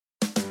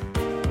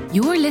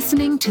You're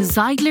listening to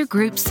Zeidler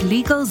Group's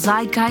Legal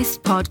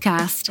Zeitgeist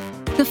podcast,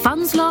 the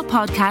funds law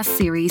podcast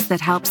series that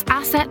helps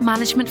asset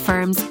management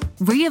firms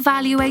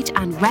reevaluate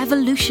and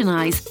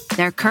revolutionize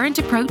their current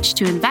approach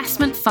to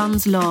investment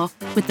funds law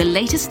with the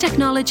latest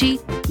technology,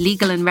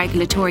 legal and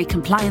regulatory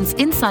compliance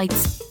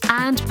insights,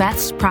 and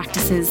best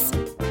practices.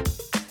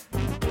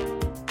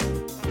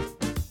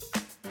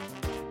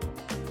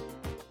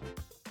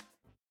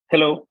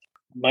 Hello,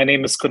 my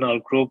name is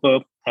Kunal Grover,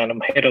 and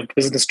I'm Head of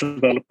Business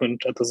Development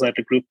at the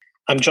Zeidler Group.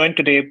 I'm joined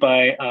today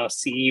by our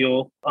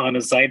CEO, Arne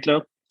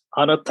Zeidler.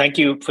 Arne, thank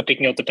you for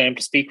taking out the time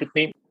to speak with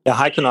me. Yeah,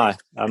 hi, Kunal.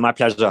 My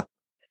pleasure.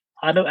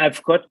 Arne,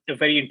 I've got a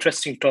very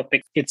interesting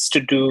topic. It's to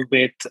do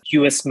with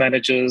US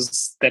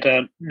managers that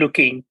are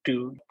looking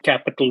to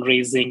capital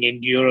raising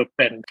in Europe.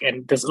 And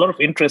there's a lot of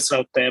interest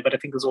out there, but I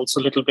think there's also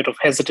a little bit of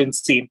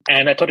hesitancy.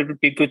 And I thought it would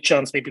be a good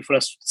chance maybe for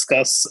us to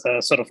discuss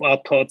sort of our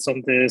thoughts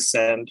on this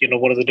and,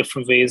 what are the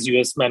different ways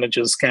US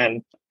managers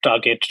can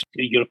target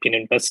European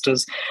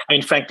investors. I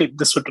mean, frankly,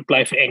 this would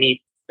apply for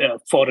any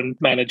foreign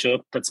manager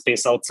that's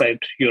based outside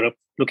Europe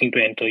looking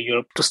to enter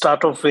Europe. To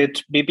start off with,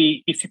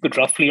 maybe if you could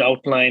roughly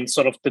outline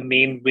sort of the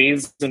main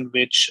ways in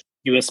which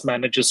US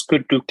managers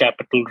could do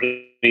capital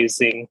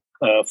raising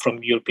from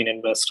European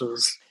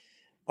investors.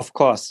 Of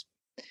course.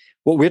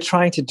 What we're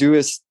trying to do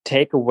is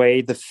take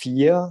away the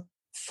fear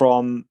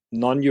from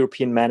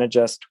non-European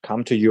managers to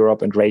come to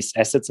Europe and raise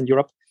assets in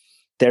Europe.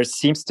 There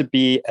seems to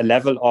be a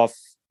level of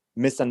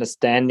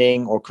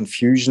misunderstanding or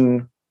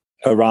confusion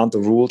around the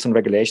rules and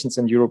regulations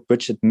in Europe,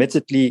 which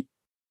admittedly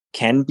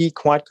can be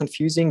quite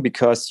confusing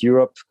because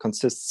Europe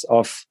consists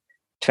of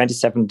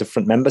 27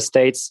 different member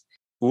states.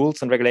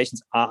 Rules and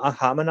regulations are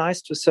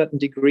harmonized to a certain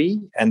degree,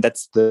 and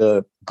that's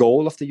the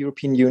goal of the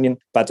European Union.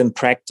 But in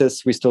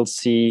practice, we still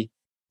see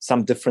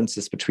some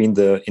differences between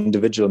the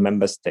individual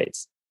member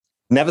states.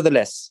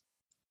 Nevertheless,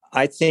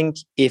 I think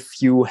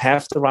if you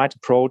have the right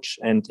approach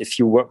and if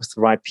you work with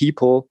the right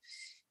people,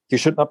 you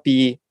should not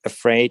be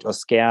afraid or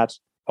scared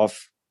of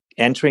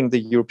entering the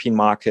European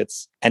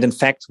markets. And in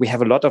fact, we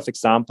have a lot of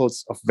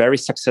examples of very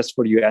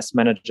successful US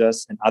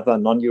managers and other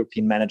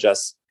non-European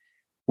managers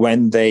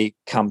when they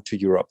come to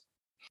Europe.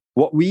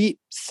 What we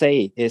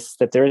say is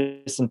that there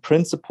is in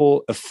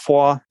principle a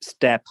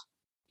 4-step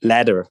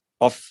ladder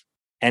of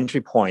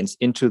entry points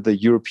into the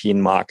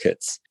European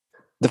markets.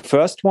 The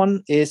first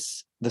one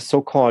is the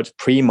so-called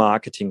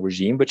pre-marketing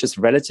regime, which is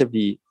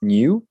relatively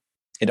new.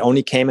 It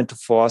only came into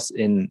force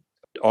in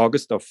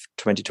August of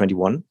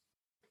 2021.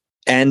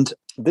 And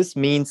this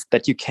means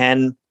that you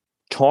can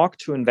talk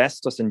to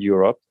investors in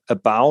Europe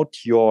about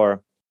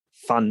your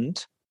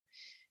fund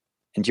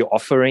and your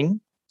offering,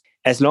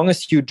 as long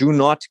as you do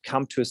not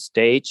come to a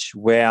stage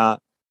where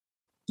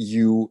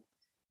you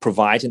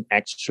provide an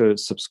actual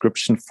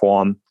subscription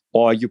form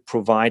or you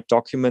provide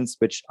documents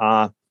which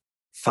are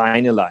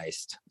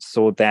finalized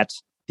so that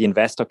the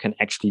investor can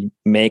actually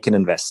make an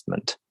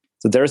investment.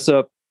 So there's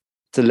a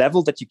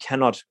level that you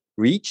cannot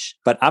reach,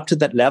 but up to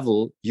that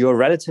level, you're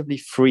relatively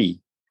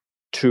free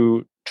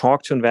to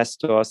talk to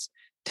investors,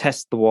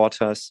 test the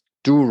waters,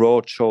 do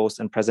roadshows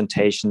and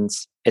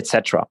presentations,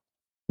 etc.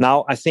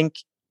 Now, I think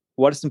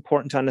what is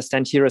important to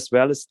understand here as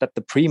well is that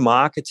the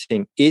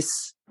pre-marketing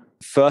is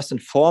first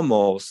and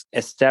foremost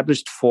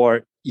established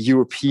for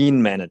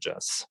European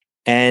managers.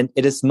 And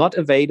it is not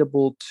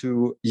available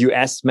to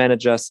US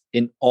managers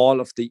in all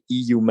of the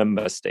EU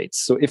member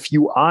states. So if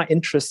you are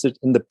interested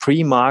in the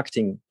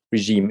pre-marketing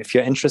regime, if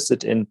you're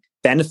interested in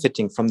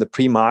benefiting from the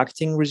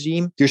pre-marketing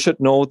regime, you should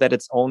know that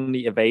it's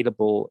only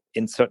available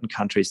in certain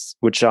countries,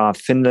 which are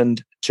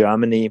Finland,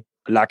 Germany,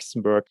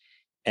 Luxembourg,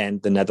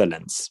 and the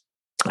Netherlands.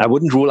 I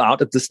wouldn't rule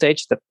out at this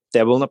stage that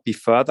there will not be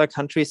further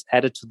countries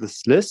added to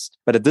this list,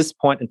 but at this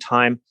point in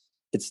time,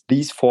 it's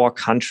these 4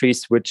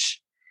 countries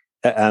which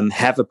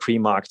have a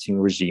pre-marketing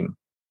regime.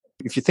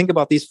 If you think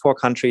about these 4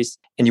 countries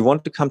and you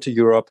want to come to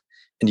Europe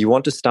and you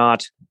want to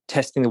start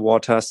testing the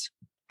waters,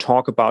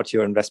 talk about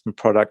your investment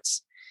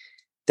products,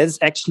 that is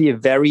actually a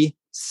very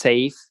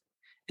safe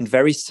and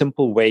very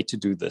simple way to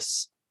do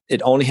this.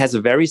 It only has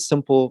a very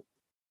simple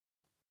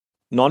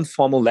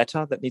non-formal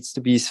letter that needs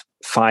to be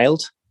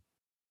filed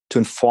to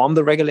inform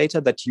the regulator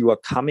that you are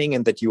coming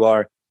and that you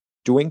are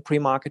doing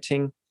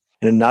pre-marketing.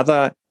 And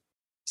another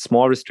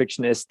small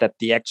restriction is that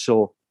the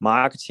actual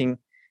marketing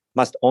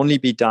must only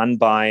be done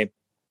by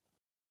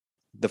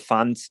the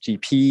fund's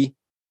GP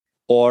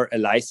or a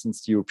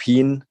licensed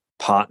European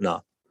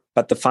partner.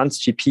 But the fund's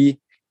GP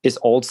is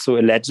also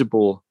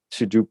eligible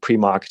to do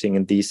pre-marketing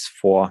in these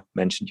 4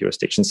 mentioned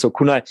jurisdictions. So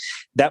Kunal,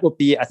 that would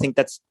be, I think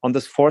that's on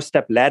this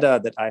 4-step ladder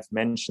that I've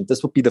mentioned,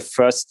 this would be the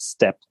first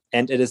step.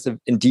 And it is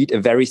indeed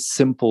a very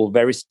simple,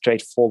 very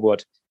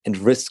straightforward and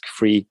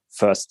risk-free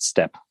first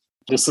step.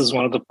 This is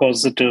one of the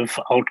positive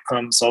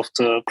outcomes of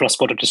the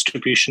Cross-Border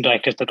Distribution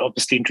Directive that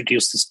obviously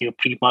introduced this new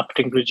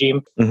pre-marketing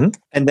regime. Mm-hmm.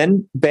 And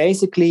then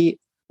basically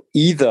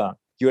either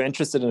you're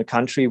interested in a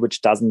country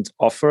which doesn't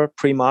offer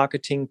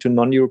pre-marketing to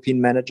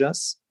non-European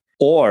managers,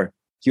 or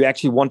you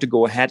actually want to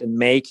go ahead and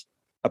make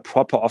a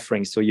proper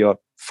offering. So your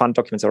fund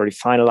documents are already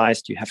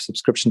finalized, you have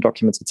subscription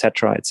documents,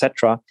 etc.,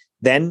 etc.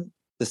 Then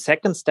the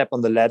second step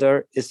on the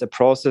ladder is a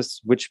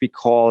process which we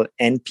call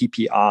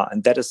NPPR,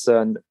 and that is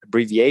an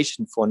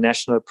abbreviation for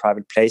National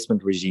Private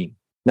Placement Regime.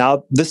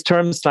 Now, this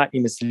term is slightly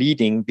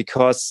misleading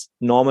because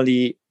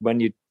normally when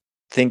you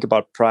think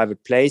about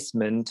private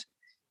placement,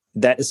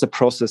 that is a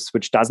process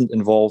which doesn't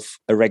involve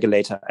a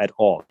regulator at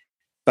all.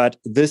 But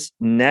this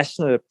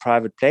National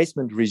Private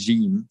Placement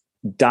Regime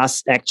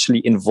does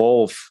actually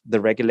involve the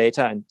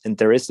regulator, and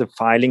there is a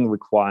filing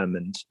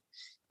requirement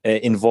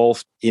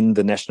involved in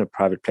the National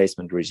Private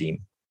Placement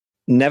Regime.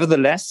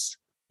 Nevertheless,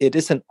 it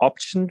is an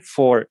option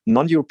for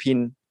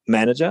non-European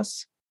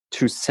managers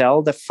to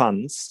sell their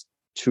funds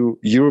to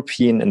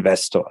European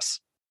investors.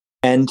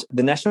 And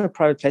the National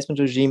Private Placement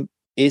Regime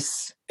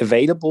is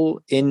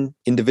available in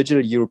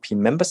individual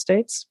European member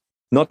states,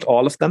 not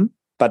all of them,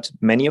 but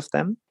many of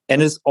them,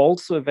 and is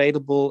also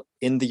available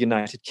in the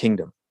United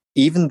Kingdom.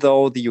 Even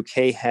though the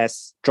UK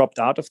has dropped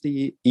out of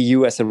the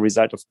EU as a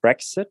result of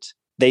Brexit,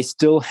 they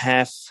still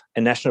have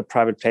a national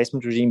private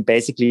placement regime,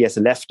 basically as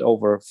a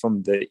leftover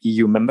from the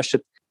EU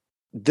membership.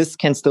 This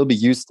can still be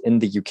used in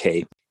the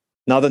UK.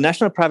 Now, the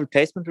national private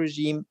placement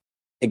regime,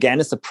 again,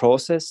 is a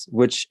process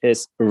which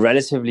is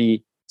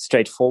relatively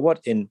straightforward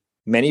in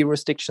many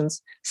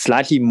jurisdictions,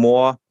 slightly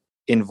more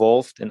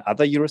involved in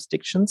other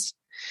jurisdictions.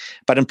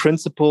 But in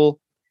principle,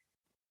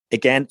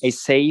 again, a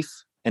safe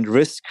and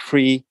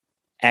risk-free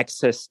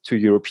access to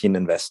European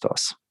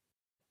investors.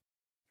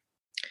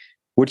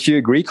 Would you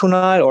agree,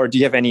 Kunal, or do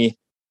you have any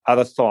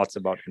other thoughts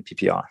about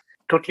NPPR?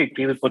 Totally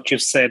agree with what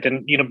you've said.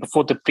 And,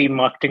 before the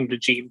pre-marketing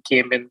regime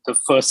came in, the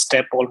first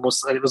step it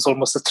was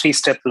almost a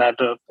 3-step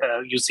ladder,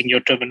 using your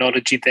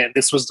terminology there.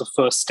 This was the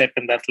first step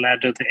in that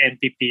ladder, the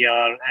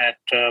NPPR.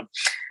 And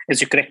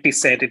as you correctly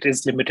said, it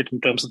is limited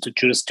in terms of the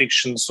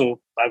jurisdiction. So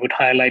I would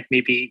highlight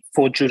maybe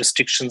 4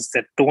 jurisdictions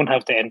that don't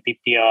have the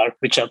NPPR,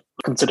 which are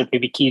considered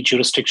maybe key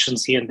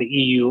jurisdictions here in the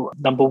EU.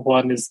 Number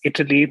 1 is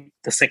Italy.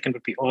 The second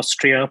would be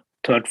Austria.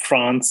 Third,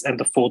 France, and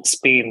the fourth,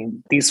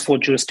 Spain. These 4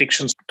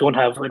 jurisdictions don't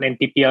have an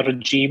NPPR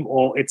regime,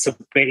 or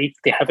they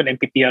have an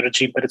NPPR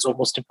regime, but it's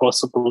almost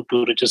impossible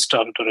to register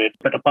under it.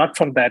 But apart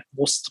from that,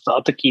 most of the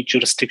other key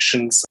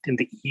jurisdictions in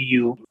the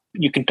EU,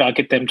 you can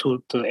target them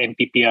to the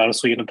NPPR.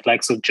 So, the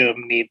likes of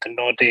Germany, the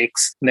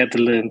Nordics,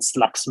 Netherlands,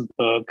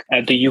 Luxembourg,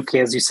 and the UK,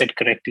 as you said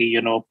correctly,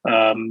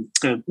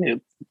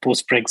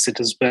 post-Brexit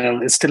as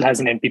well, it still has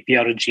an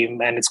NPPR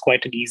regime, and it's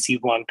quite an easy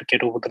one to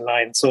get over the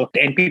line. So the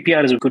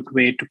NPPR is a good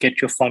way to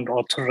get your fund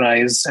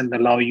authorized and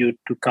allow you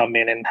to come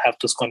in and have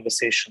those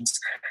conversations.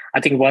 I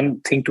think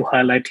one thing to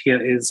highlight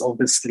here is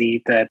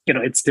obviously that,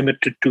 it's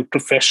limited to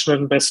professional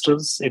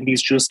investors in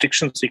these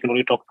jurisdictions. So you can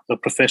only talk to the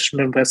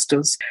professional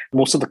investors.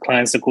 Most of the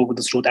clients that go with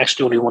this route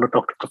actually only want to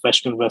talk to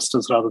professional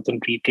investors rather than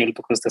retail,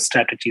 because the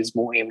strategy is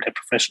more aimed at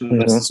professional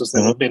investors. So it's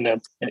never been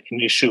an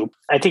issue.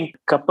 I think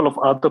a couple of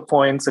other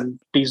points, and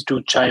please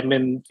do chime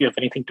in if you have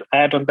anything to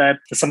add on that.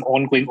 There's some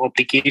ongoing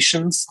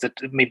obligations that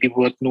may be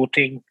worth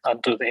noting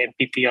under the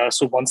NPPR.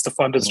 So once the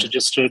fund is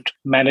registered,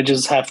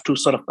 managers have to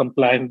sort of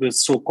comply with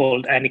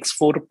so-called Annex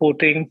 4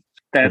 reporting.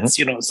 That's,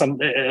 some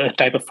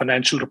type of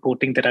financial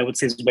reporting that I would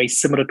say is very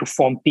similar to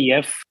Form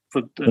PF.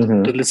 For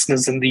the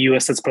listeners in the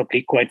US, that's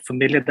probably quite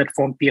familiar, that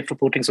Form PF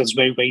reporting. So it's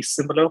very, very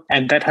similar.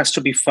 And that has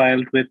to be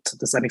filed with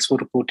this Annex 4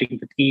 reporting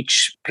with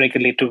each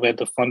regulator where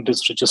the fund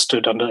is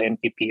registered under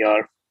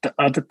NPPR. The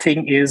other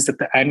thing is that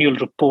the annual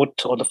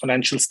report or the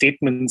financial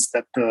statements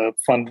that the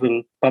fund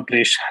will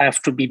publish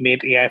have to be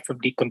made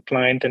AIFMD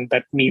compliant. And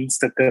that means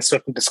that there are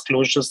certain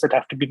disclosures that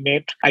have to be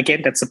made.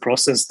 Again, that's a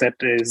process that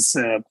is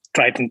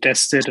tried and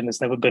tested and has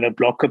never been a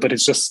blocker, but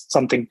it's just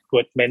something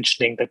worth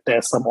mentioning that there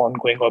are some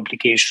ongoing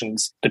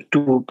obligations, the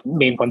 2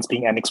 main ones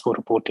being Annex 4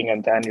 reporting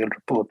and the annual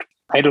report.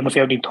 I don't know if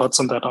you have any thoughts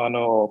on that, Arno,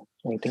 or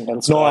anything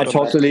else. No, I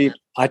totally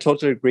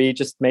agree.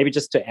 Just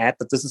to add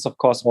that this is, of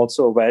course,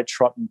 also a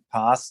well-trodden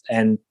path,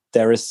 and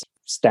there is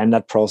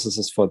standard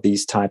processes for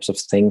these types of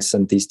things,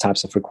 and these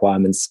types of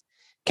requirements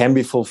can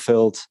be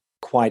fulfilled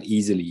quite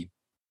easily.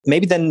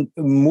 Maybe then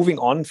moving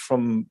on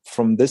from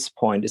this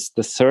point is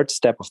the third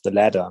step of the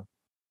ladder.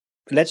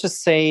 Let's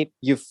just say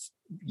you've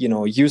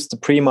used the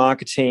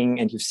pre-marketing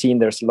and you've seen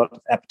there's a lot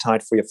of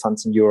appetite for your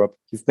funds in Europe.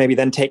 You've maybe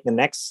then taken the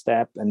next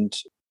step and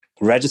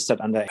registered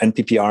under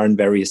NPPR in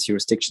various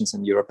jurisdictions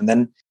in Europe. And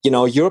then,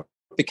 Europe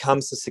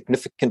becomes a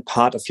significant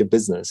part of your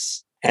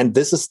business. And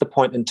this is the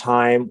point in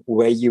time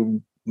where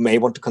you may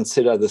want to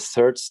consider the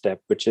third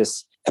step, which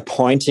is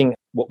appointing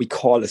what we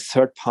call a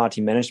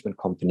third-party management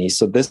company.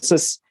 So this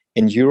is,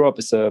 in Europe,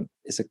 is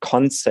a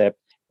concept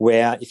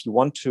where if you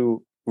want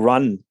to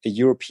run a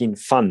European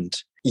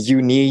fund,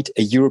 you need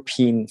a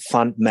European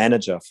fund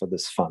manager for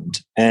this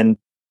fund. And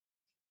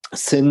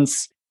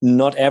since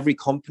not every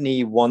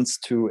company wants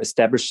to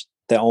establish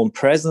their own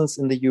presence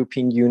in the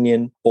European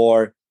Union,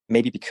 or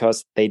maybe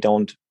because they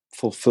don't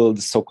fulfill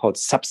the so-called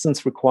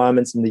substance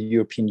requirements in the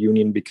European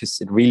Union,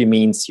 because it really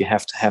means you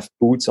have to have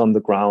boots on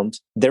the ground.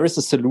 There is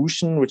a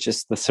solution, which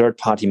is the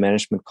third-party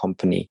management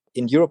company.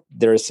 In Europe,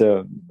 there is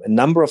a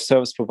number of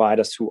service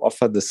providers who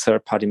offer the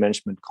third-party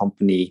management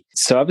company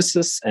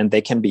services, and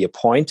they can be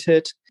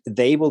appointed.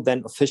 they will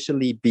then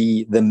officially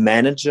be the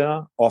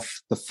manager of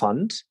the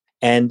fund.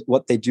 And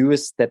what they do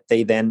is that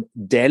they then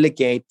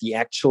delegate the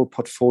actual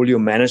portfolio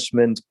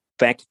management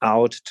back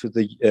out to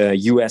the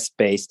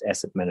US-based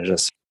asset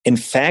managers. In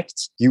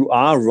fact, you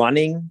are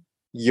running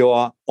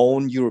your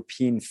own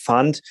European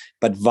fund,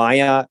 but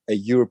via a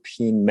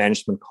European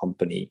management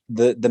company.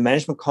 The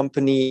management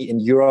company in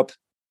Europe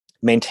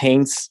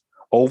maintains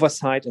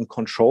oversight and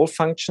control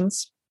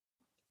functions,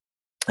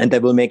 and they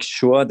will make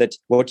sure that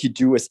what you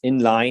do is in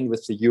line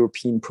with the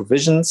European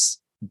provisions,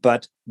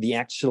 but the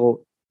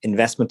actual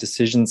investment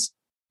decisions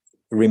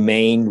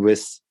remain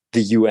with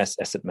the US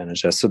asset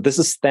manager. So this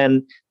is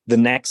then the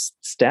next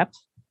step.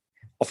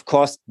 Of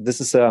course,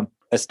 this is a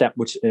step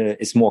which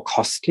is more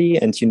costly,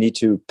 and you need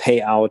to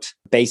pay out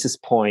basis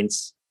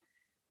points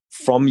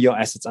from your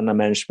assets under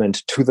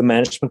management to the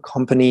management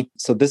company.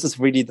 So this is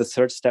really the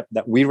third step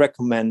that we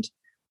recommend.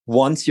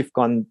 Once you've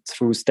gone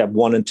through step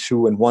 1 and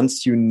 2, and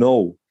once you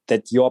know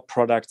that your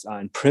products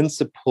are in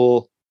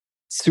principle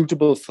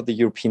suitable for the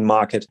European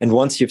market, and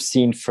once you've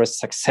seen first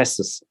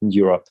successes in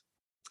Europe.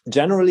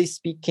 Generally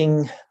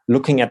speaking,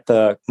 looking at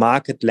the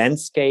market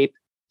landscape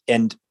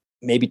and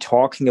maybe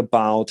talking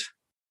about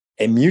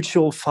a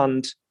mutual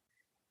fund,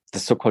 the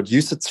so-called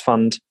UCITS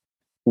fund,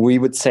 we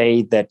would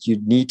say that you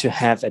need to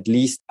have at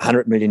least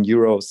 100 million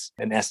euros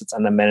in assets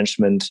under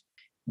management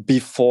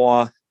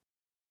before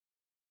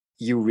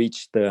you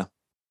reach the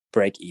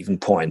break-even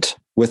point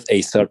with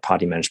a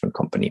third-party management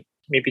company.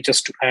 Maybe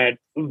just to add,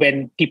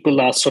 when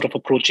people are sort of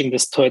approaching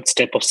this third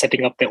step of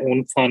setting up their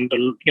own fund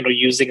or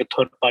using a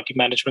third-party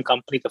management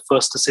company, the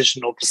first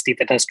decision obviously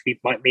that has to be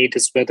made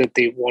is whether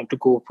they want to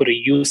go for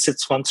a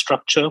UCITS fund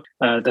structure,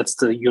 that's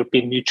the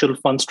European Mutual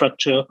Fund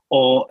structure,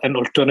 or an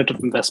alternative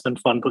investment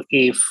fund, or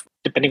AIF.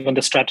 Depending on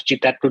the strategy,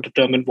 that will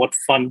determine what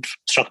fund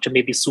structure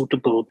may be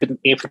suitable. With an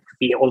AIF, it could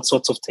be all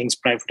sorts of things: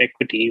 private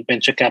equity,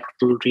 venture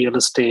capital, real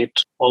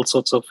estate, all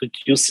sorts of it.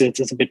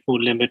 UCITS is a bit more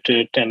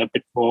limited and a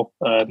bit more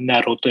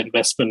narrow to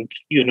investment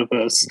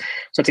universe.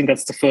 So I think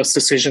that's the first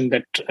decision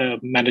that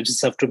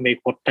managers have to make,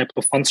 what type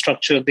of fund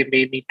structure they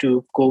may need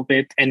to go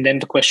with. And then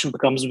the question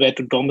becomes where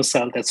to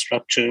domicile that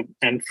structure.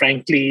 And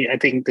frankly, I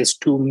think there's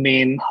two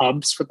main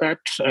hubs for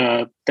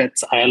that.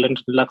 That's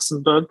Ireland and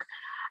Luxembourg.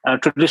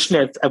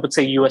 Traditionally, I would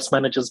say US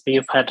managers may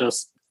have had a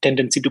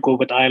tendency to go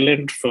with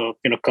Ireland for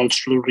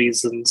cultural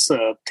reasons,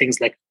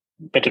 things like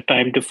better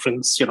time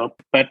difference,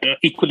 But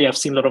equally, I've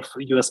seen a lot of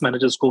US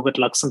managers go with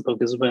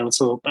Luxembourg as well.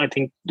 So I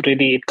think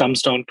really it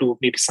comes down to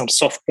maybe some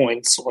soft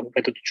points on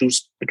whether to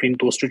choose between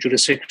those two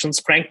jurisdictions.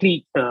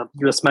 Frankly,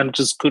 US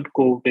managers could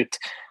go with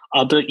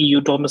other EU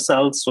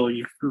domiciles, so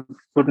you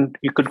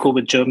could go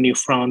with Germany or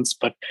France,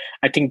 but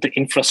I think the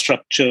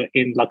infrastructure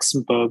in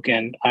Luxembourg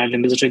and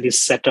Ireland is really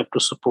set up to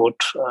support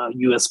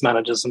US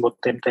managers and what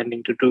they're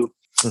intending to do.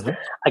 Mm-hmm.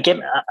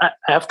 Again, I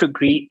have to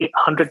agree,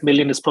 100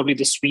 million is probably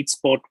the sweet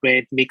spot where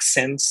it makes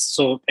sense.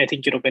 So I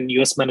think, when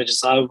US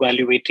managers are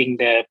evaluating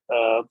their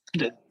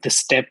the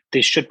step,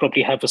 they should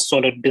probably have a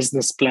solid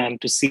business plan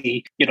to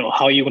see,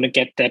 how you're going to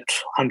get that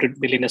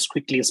 100 million as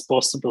quickly as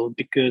possible.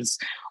 Because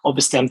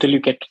obviously, until you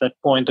get to that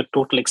point, the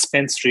total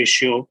expense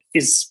ratio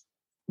is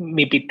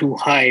maybe too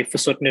high for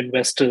certain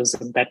investors.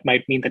 And that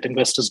might mean that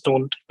investors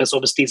don't, because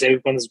obviously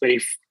everyone is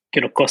very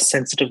cost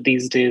sensitive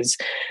these days.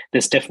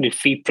 There's definitely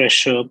fee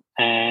pressure.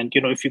 And,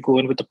 if you go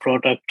in with a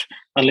product,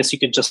 unless you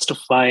can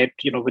justify it,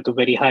 with a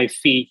very high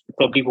fee, you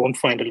probably won't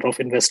find a lot of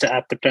investor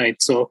appetite.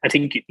 So I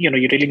think, you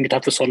really need to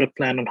have a solid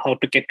plan on how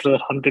to get to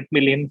 100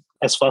 million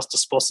as fast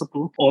as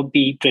possible, or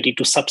be ready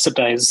to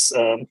subsidize,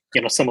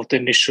 some of the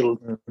initial,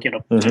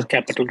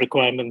 capital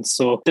requirements.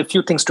 So there are a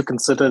few things to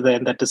consider there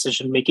in that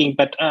decision making.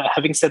 But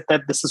having said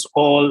that, this is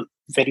all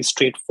very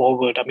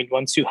straightforward. I mean,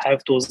 once you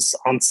have those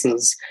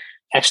answers,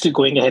 actually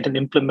going ahead and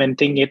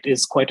implementing it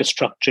is quite a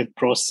structured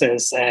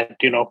process. And,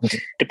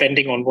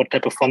 depending on what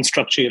type of fund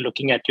structure you're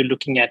looking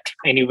at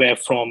anywhere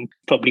from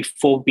probably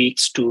 4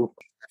 weeks to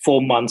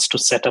 4 months to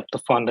set up the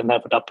fund and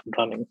have it up and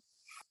running.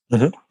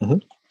 Mm-hmm.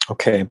 Mm-hmm.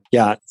 Okay.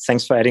 Yeah.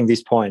 Thanks for adding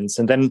these points.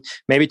 And then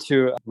maybe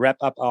to wrap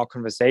up our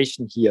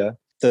conversation here,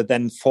 the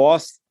then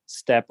fourth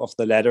step of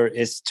the ladder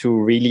is to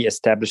really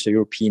establish a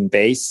European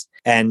base.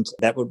 And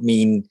that would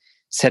mean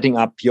setting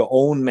up your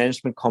own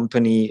management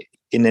company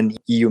in an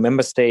EU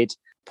member state.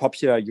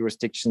 Popular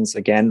jurisdictions,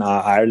 again,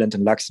 are Ireland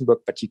and Luxembourg,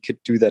 but you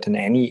could do that in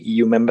any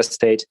EU member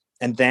state.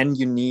 And then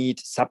you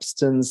need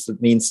substance.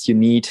 That means you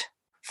need,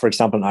 for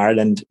example, in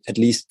Ireland, at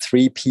least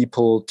 3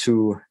 people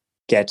to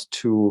get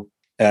to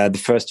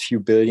the first few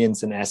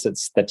billions in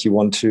assets that you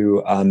want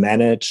to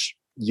manage.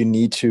 You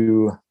need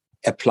to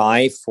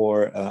apply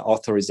for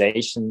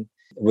authorization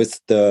with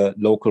the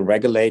local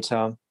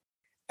regulator.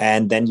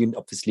 And then you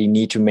obviously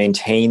need to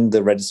maintain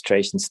the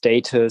registration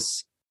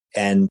status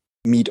and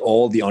meet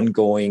all the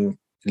ongoing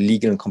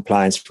legal and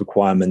compliance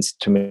requirements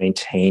to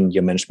maintain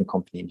your management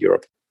company in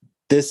Europe.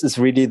 This is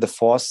really the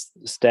fourth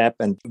step,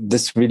 and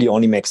this really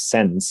only makes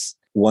sense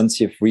once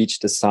you've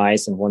reached the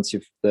size and once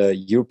the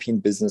European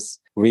business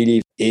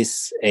really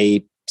is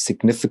a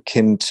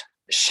significant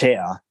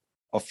share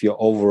of your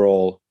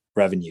overall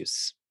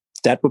revenues.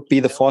 That would be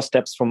the 4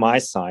 steps from my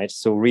side.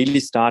 So really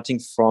starting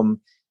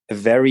from a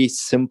very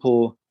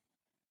simple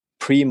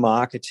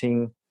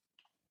pre-marketing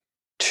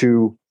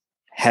to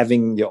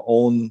having your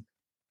own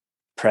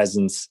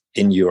presence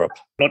in Europe.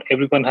 Not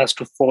everyone has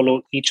to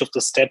follow each of the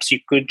steps. You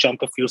could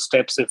jump a few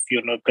steps if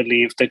you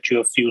believe that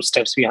you're a few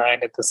steps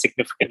behind at the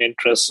significant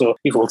interest. So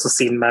we've also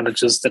seen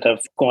managers that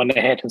have gone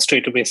ahead and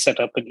straight away set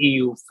up an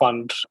EU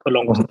fund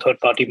along with the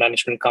third-party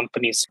management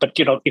companies. But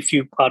if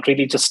you are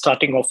really just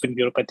starting off in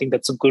Europe, I think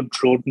that's a good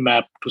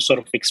roadmap to sort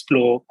of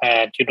explore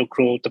and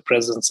grow the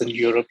presence in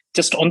Europe.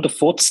 Just on the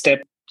 4th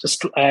step, just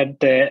to add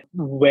there,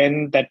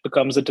 when that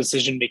becomes a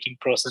decision-making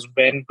process,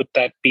 when would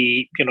that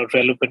be,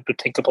 relevant to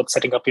think about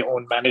setting up your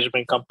own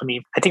management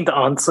company? I think the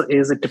answer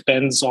is it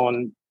depends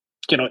on,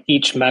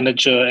 each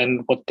manager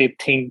and what they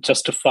think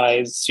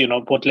justifies,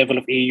 what level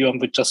of AUM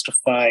would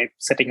justify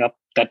setting up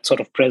that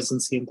sort of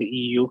presence in the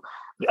EU.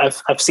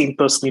 I've seen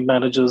personally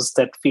managers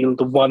that feel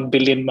the 1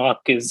 billion mark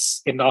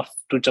is enough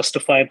to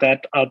justify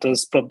that.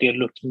 Others probably are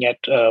looking at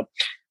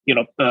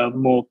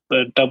more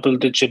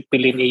double-digit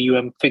billion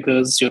AUM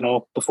figures,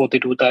 before they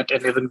do that,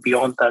 and even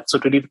beyond that. So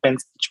it really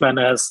depends. Each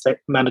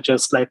manager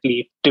has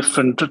slightly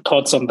different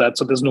thoughts on that.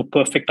 So there's no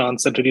perfect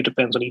answer. It really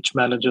depends on each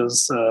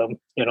manager's,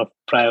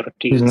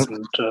 priorities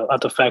and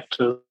other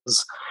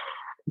factors.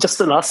 Just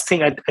the last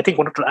thing I think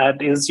wanted to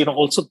add is,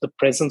 also the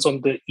presence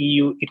on the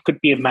EU. It could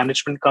be a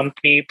management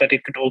company, but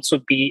it could also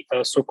be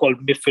a so-called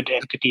MiFID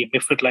entity, a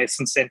MiFID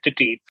licensed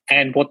entity.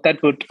 And what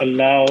that would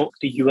allow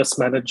the US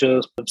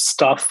managers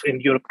staff in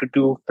Europe to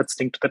do that's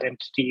linked to that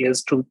entity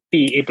is to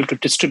be able to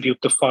distribute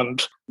the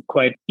fund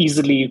quite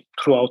easily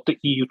throughout the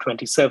EU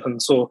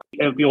 27. So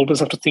we always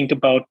have to think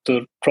about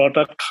the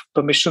product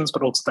permissions,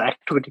 but also the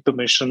activity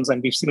permissions.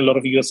 And we've seen a lot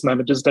of US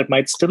managers that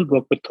might still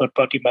work with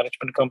third-party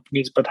management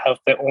companies, but have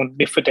their own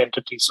MiFID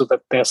entity so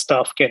that their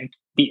staff can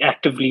be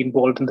actively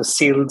involved in the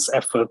sales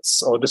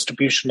efforts or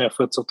distribution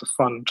efforts of the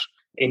fund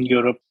in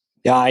Europe.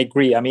 Yeah, I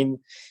agree. I mean,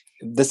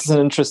 this is an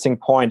interesting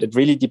point. It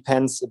really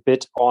depends a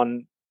bit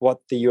on what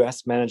the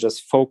US manager's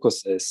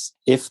focus is.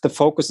 If the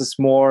focus is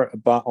more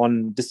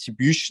on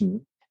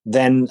distribution,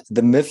 then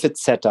the MiFID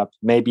setup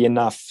may be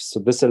enough.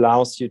 So this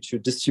allows you to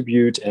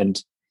distribute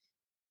and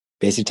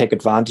basically take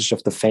advantage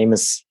of the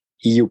famous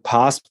EU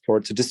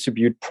passport to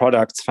distribute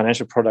products,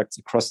 financial products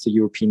across the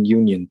European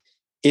Union.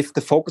 If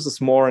the focus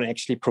is more on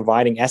actually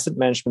providing asset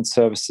management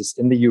services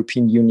in the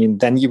European Union,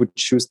 then you would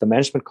choose the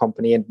management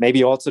company. And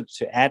maybe also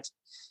to add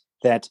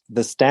that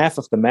the staff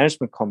of the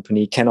management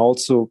company can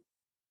also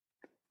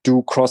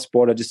do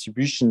cross-border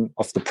distribution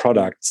of the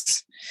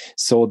products.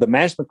 So the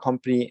management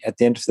company, at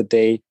the end of the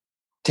day,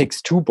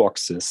 ticks 2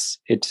 boxes.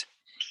 It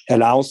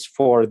allows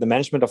for the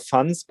management of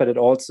funds, but it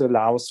also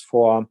allows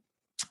for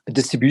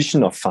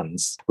distribution of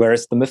funds,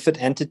 whereas the MiFID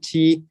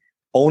entity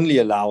only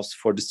allows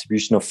for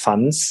distribution of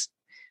funds,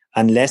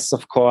 unless,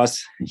 of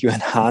course, you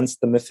enhance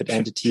the MiFID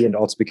entity and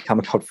also become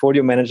a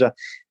portfolio manager.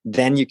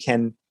 Then you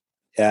can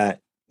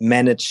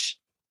manage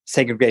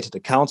segregated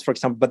accounts, for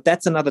example. But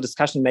that's another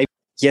discussion. Maybe,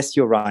 yes,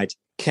 you're right.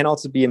 Can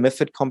also be a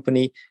MiFID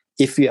company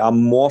if we are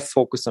more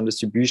focused on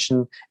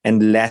distribution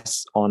and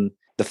less on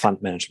the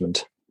fund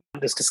management.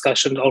 This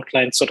discussion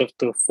outlines sort of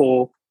the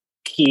 4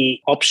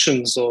 key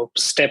options or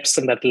steps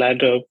in that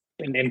ladder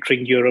in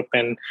entering Europe.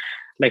 And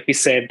like we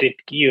said,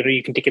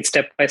 you can take it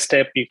step by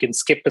step. You can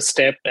skip a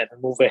step and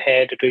move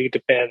ahead. It really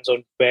depends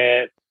on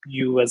where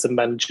you as a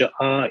manager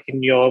are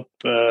in your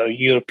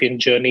European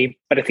journey.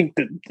 But I think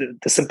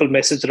the simple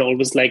message that I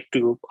always like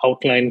to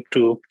outline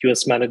to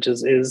US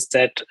managers is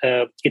that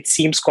it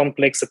seems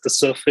complex at the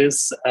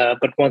surface,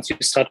 but once you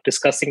start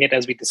discussing it,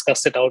 as we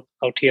discussed it out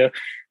here,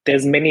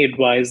 there's many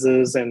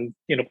advisors and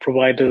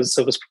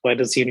service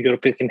providers here in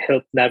Europe who can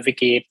help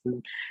navigate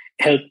and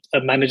help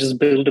managers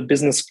build a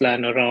business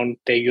plan around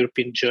their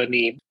European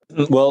journey.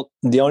 Well,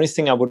 the only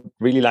thing I would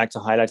really like to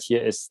highlight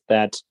here is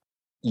that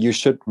you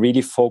should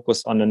really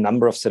focus on a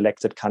number of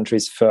selected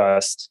countries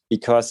first,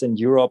 because in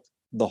Europe,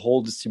 the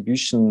whole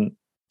distribution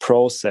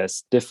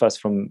process differs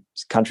from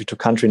country to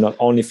country, not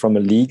only from a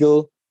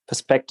legal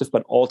perspective,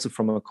 but also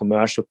from a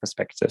commercial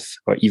perspective,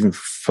 or even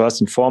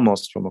first and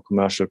foremost from a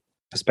commercial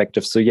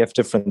perspective. So you have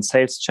different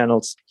sales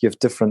channels, you have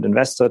different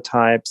investor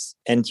types,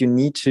 and you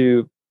need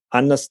to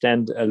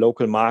understand a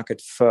local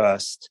market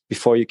first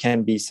before you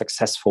can be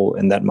successful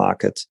in that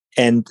market.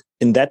 And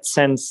in that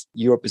sense,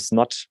 Europe is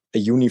not a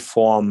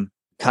uniform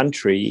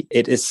country.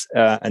 It is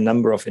a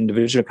number of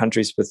individual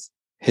countries with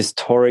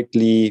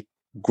historically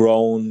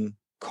grown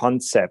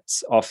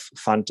concepts of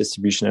fund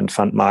distribution and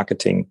fund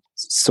marketing.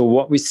 So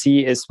what we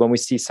see is when we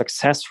see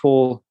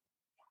successful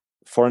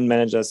foreign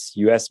managers,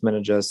 US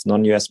managers,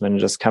 non-US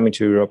managers coming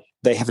to Europe,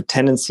 they have a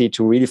tendency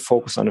to really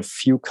focus on a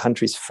few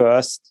countries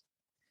first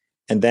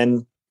and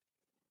then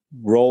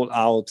roll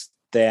out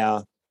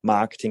their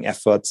marketing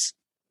efforts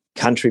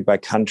country by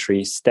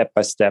country, step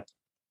by step.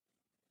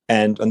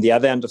 And on the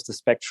other end of the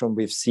spectrum,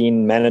 we've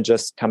seen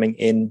managers coming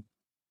in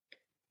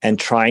and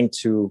trying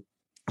to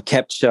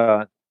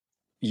capture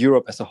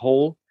Europe as a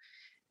whole,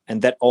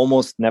 and that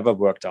almost never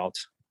worked out.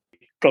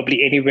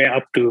 probably anywhere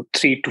up to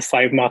 3 to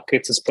 5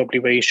 markets is probably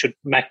where you should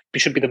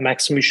be the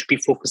maximum you should be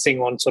focusing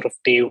on sort of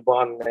day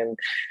one. And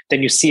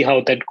then you see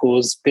how that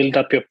goes, build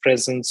up your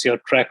presence, your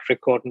track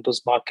record in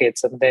those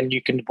markets, and then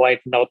you can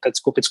widen out that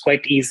scope. It's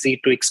quite easy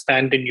to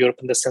expand in Europe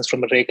in the sense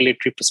from a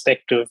regulatory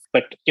perspective,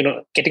 but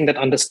getting that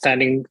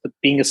understanding,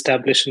 being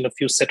established in a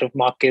few set of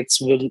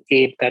markets will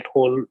aid that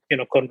whole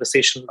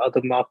conversation in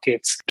other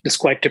markets. It's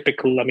quite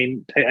typical. I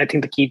mean, I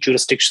think the key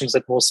jurisdictions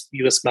that most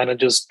US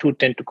managers do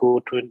tend to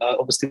go to are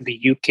obviously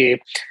the UK,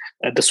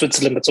 the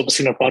Switzerland, that's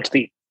obviously not part of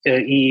the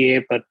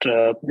EEA, but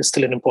is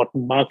still an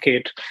important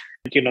market,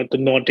 the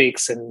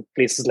Nordics and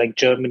places like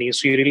Germany.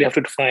 So you really have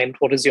to define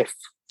what is your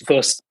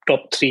first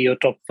top 3 or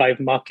top 5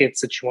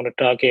 markets that you want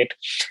to target,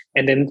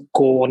 and then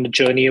go on the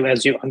journey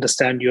as you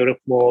understand Europe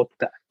more,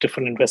 the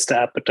different investor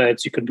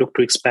appetites, you can look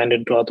to expand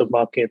into other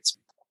markets.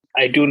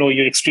 I do know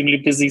you're extremely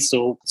busy,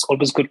 so it's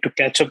always good to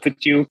catch up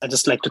with you. I'd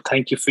just like to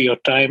thank you for your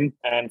time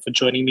and for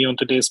joining me on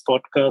today's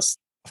podcast.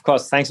 Of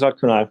course. Thanks a lot,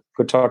 Kunal.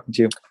 Good talking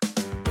to you.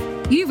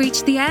 You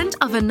reached the end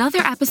of another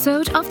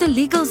episode of the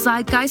Legal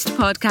Zeitgeist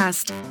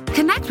podcast.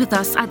 Connect with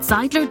us at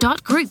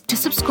zeidler.group to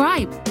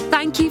subscribe.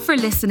 Thank you for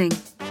listening.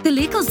 The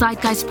Legal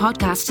Zeitgeist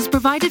podcast is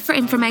provided for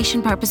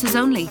information purposes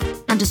only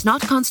and does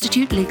not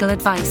constitute legal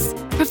advice.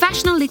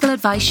 Professional legal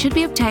advice should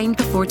be obtained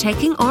before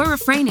taking or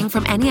refraining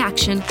from any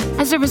action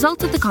as a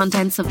result of the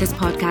contents of this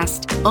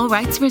podcast. All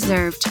rights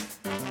reserved.